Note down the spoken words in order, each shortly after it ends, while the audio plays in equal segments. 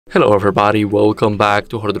Hello everybody, welcome back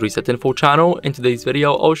to HardReset.Info channel. In today's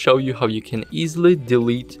video, I'll show you how you can easily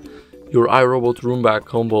delete your Irobot Roomba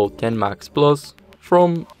Combo 10 Max Plus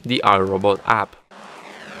from the Irobot app.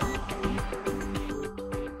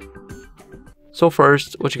 So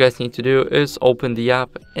first, what you guys need to do is open the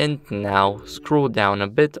app and now scroll down a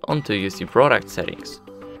bit until you see product settings.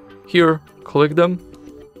 Here, click them.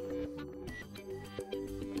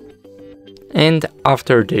 And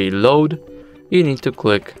after they load, you need to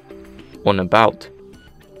click on About.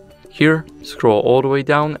 Here, scroll all the way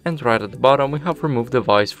down and right at the bottom we have Remove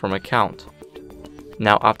Device from Account.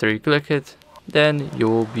 Now after you click it, then you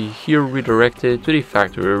will be here redirected to the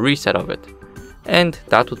factory reset of it. And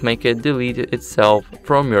that would make it delete itself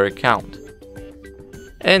from your account.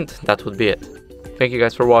 And that would be it. Thank you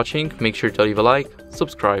guys for watching, make sure to leave a like,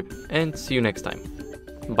 subscribe, and see you next time.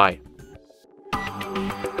 Bye.